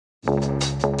Hey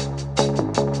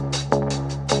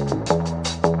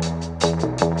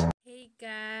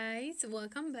guys,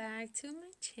 welcome back to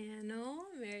my channel,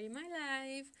 Mary My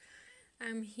Life.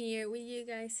 I'm here with you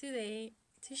guys today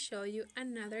to show you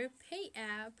another pay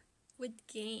app with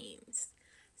games.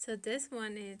 So this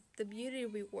one is the Beauty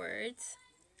Rewards,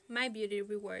 My Beauty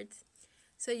Rewards.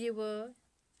 So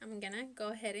I'm gonna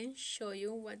go ahead and show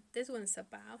you what this one's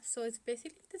about. So it's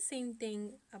basically the same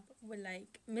thing with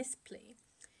like Misplay.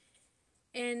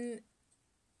 And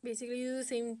basically you do the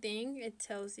same thing. It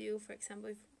tells you, for example,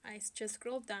 if I just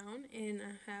scroll down and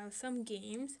I have some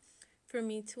games for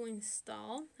me to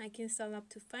install. I can install up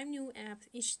to 5 new apps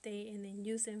each day and then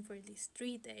use them for at least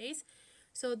 3 days.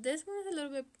 So this one is a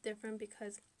little bit different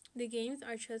because the games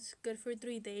are just good for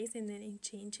 3 days and then it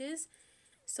changes.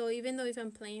 So even though if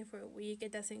I'm playing for a week,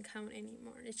 it doesn't count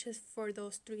anymore. It's just for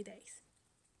those 3 days.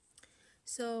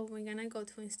 So we're gonna go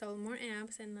to install more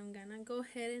apps and I'm gonna go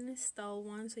ahead and install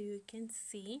one so you can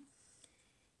see.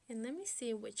 And let me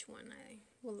see which one I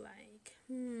will like.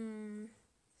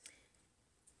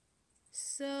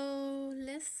 So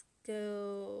let's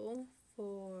go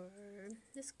for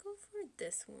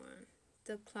this one.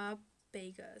 The Club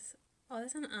Vegas. Oh,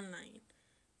 that's an online.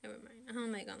 Never mind. I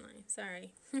don't like online.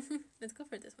 Sorry. Let's go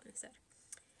for this one instead.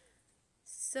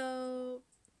 So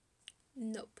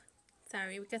nope.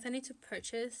 Sorry, because I need to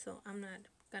purchase, so I'm not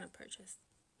gonna purchase.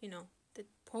 The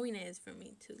point is for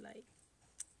me to like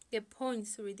get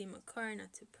points to redeem a card,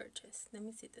 not to purchase. Let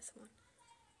me see this one.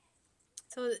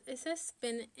 So it says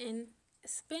spin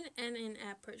and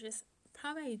in-app purchase.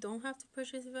 Probably I don't have to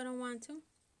purchase if I don't want to.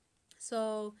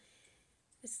 So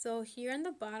here on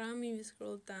the bottom, you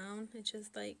scroll down. It's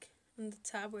just like on the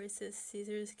top where it says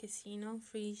Caesars Casino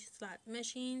free slot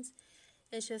machines.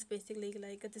 It's just basically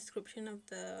like a description of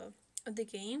the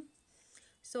game.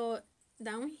 So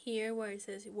down here where it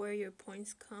says where your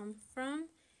points come from,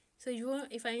 so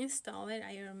if I install it,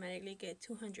 I automatically get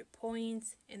 200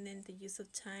 points, and then the use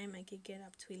of time, I could get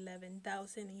up to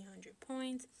 11,800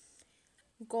 points.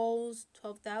 Goals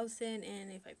 12,000,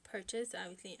 and if I purchase,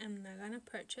 obviously I'm not gonna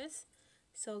purchase.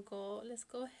 So let's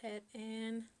go ahead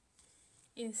and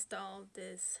install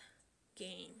this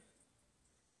game.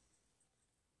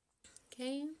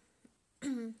 Okay.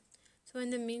 So in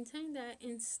the meantime that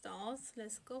installs,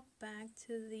 let's go back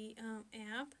to the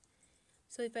app.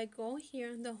 So if I go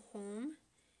here on the home,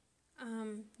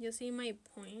 you'll see my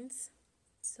points.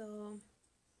 So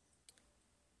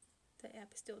the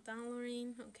app is still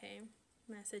downloading. Okay,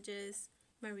 messages,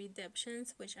 my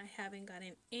redemptions, which I haven't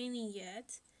gotten any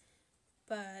yet,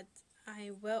 but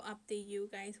I will update you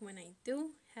guys when I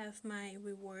do have my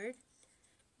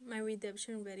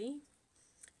redemption ready.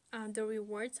 The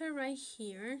rewards are right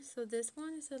here. So this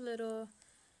one is a little,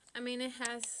 it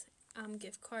has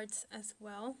gift cards as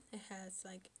well. It has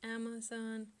like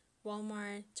Amazon,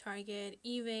 Walmart, Target,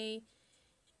 eBay,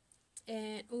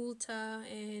 and Ulta,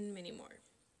 and many more.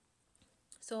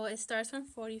 So it starts from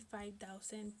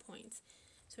 45,000 points.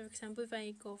 So for example, if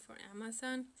I go for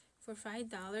Amazon, for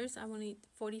 $5, I will need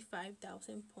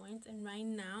 45,000 points, and right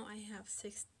now I have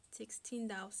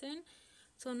 16,000.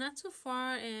 So not too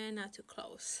far and not too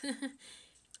close.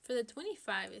 For the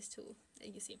 25 is too,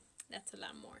 you see, that's a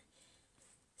lot more.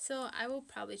 So I will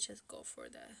probably just go for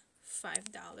the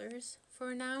 $5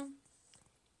 for now.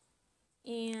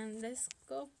 And let's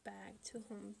go back to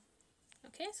home.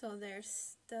 Okay, so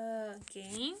there's the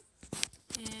game,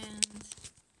 and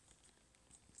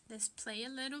let's play a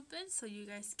little bit so you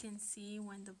guys can see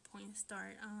when the points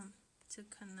start to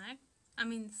connect.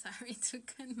 Sorry, to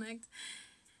connect.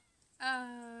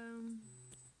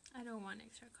 I don't want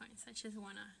extra coins. I just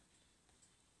wanna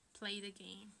play the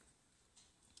game.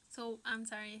 So I'm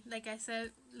sorry. Like I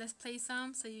said, let's play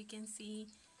some so you can see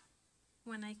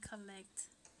when I collect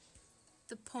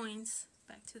the points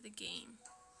back to the game.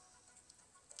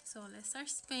 So let's start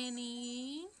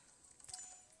spinning.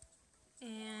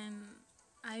 And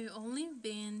I've only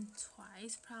been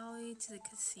twice probably to the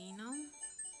casino.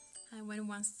 I went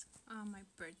once on my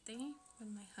birthday with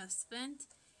my husband,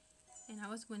 and I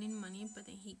was winning money, but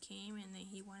then he came and then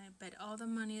he wanted to bet all the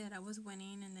money that I was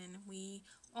winning, and then we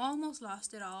almost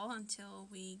lost it all until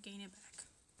we gained it back.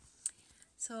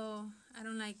 So I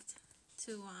don't like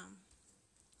to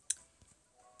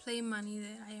play money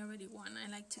that I already won. I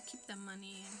like to keep the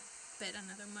money and bet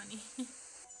another money.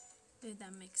 If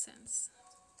that makes sense.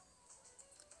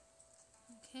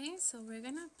 Okay, so we're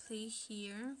gonna play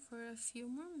here for a few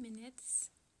more minutes.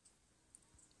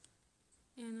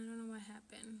 And I don't know what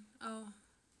happened. Oh,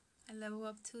 I level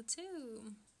up to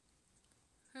 2.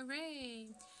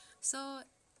 Hooray! So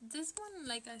this one,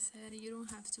 like I said, you don't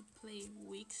have to play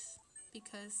weeks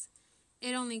because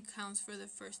it only counts for the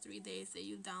first 3 days that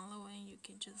you download, and you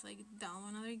can just like download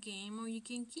another game, or you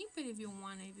can keep it if you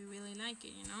want it, if you really like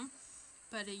it, you know.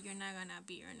 But you're not gonna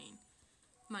be earning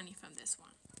money from this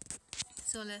one.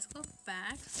 So let's go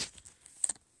back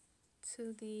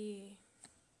to the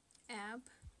app,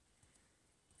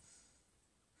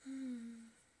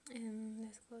 and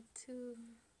let's go to,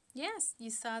 yes,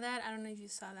 you saw that. I don't know if you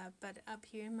saw that, but up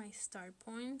here in my start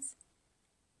points,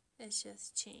 let's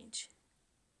just change.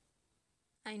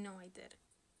 I know I did.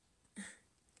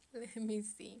 Let me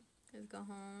see. Let's go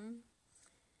home.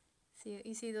 See,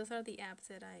 you see, those are the apps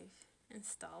that I've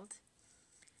installed.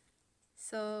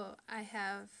 So I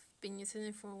have been using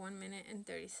it for 1 minute and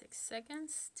 36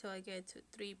 seconds till I get to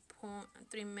 3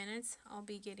 minutes. I'll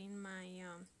be getting my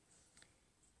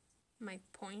my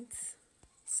points.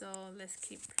 So let's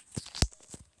keep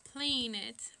playing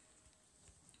it.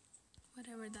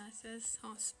 Whatever that says,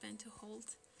 I'll spin to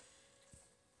hold.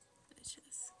 Let's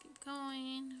just keep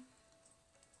going.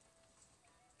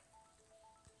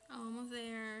 Almost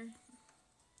there.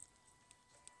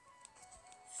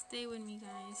 Stay with me,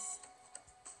 guys.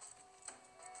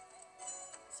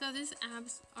 So these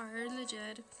apps are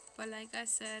legit, but like I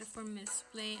said, for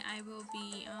Misplay, I will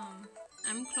be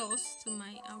I'm close to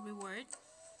my reward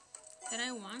that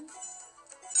I want,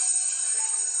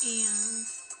 and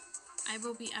I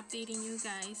will be updating you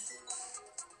guys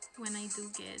when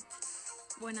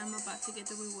I'm about to get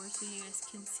the reward, so you guys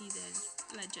can see that it's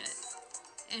legit.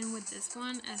 And with this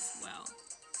one as well.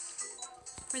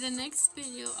 For the next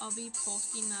video I'll be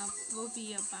posting up will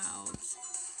be about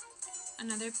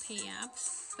another pay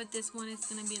apps, but this one is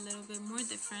gonna be a little bit more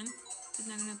different. It's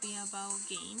not gonna be about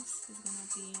games, it's gonna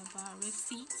be about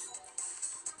receipts.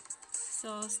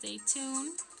 So stay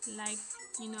tuned, like,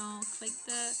 click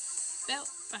the bell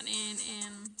button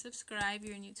and subscribe if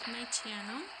you're new to my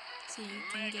channel, so you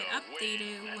can get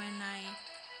updated when I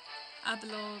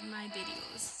upload my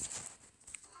videos.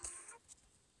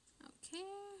 Okay,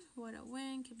 what a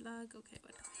win, keep luck, okay,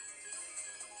 whatever.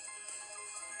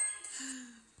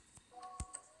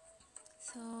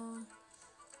 So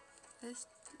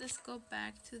let's go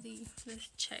back to let's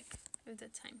check if the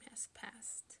time has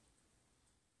passed.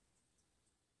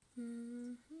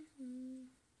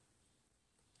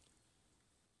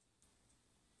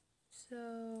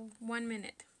 So 1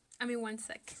 minute, 1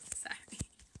 sec, sorry,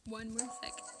 1 more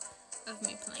sec of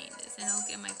me playing this, and I'll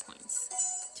get my points,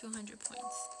 200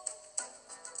 points.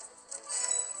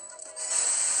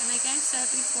 And like I said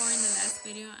before in the last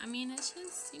video, it's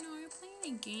just, you're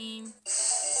playing a game.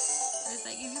 It's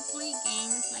like, if you play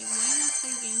games, like, why not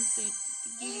play games that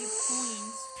give you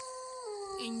points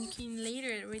and you can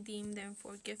later redeem them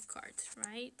for gift cards,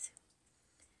 right?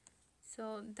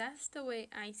 So that's the way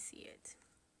I see it.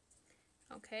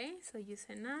 Okay, so use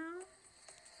it now.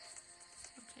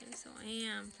 Okay, so I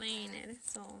am playing it,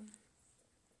 so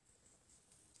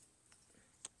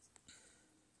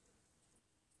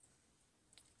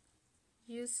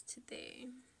use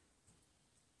today.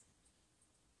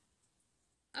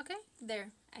 Okay,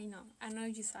 there. I know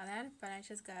you saw that, but I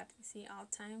just got, see, all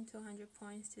time 200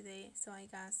 points today. So I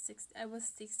got I was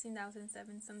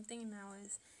 16,007 something, and now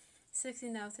it's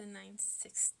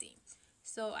 16,960.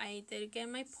 So I did get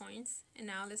my points, and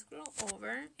now let's go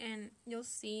over, and you'll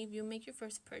see if you make your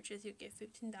first purchase, you get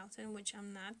 15,000, which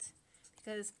I'm not,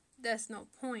 because there's no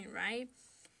point, right?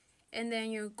 And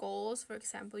then your goals, for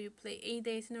example, you play 8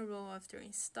 days in a row after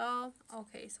install.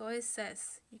 Okay, so it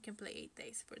says you can play 8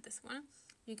 days for this one.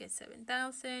 You get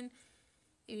 7,000.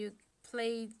 If you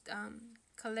play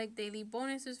collect daily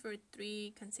bonuses for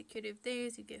 3 consecutive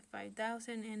days, you get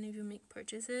 5,000. And if you make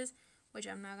purchases, which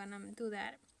I'm not gonna do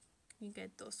that, you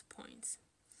get those points.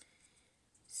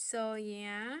 So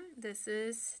yeah, this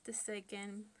is the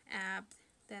second app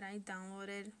that I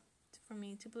downloaded for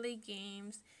me to play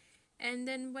games. And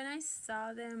then when I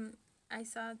saw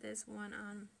this one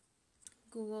on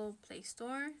Google Play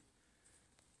Store.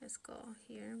 Let's go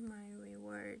here, my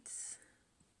rewards.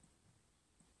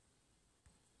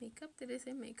 Makeup, did I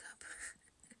say makeup?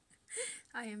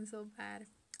 I am so bad.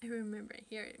 I remember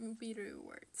here, be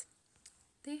rewards.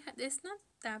 It's not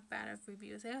that bad of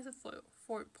reviews. It has a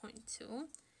 4.2.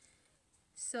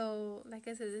 So like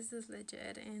I said, this is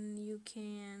legit, and you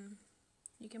can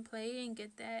play and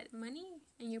get that money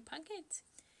in your pocket.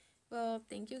 Well,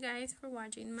 thank you guys for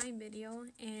watching my video,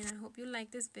 and I hope you like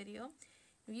this video.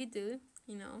 If you do,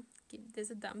 give this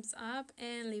a thumbs up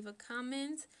and leave a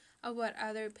comment of what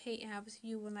other pay apps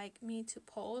you would like me to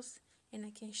post, and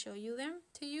I can show you them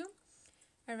to you.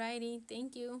 Alrighty,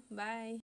 thank you, bye.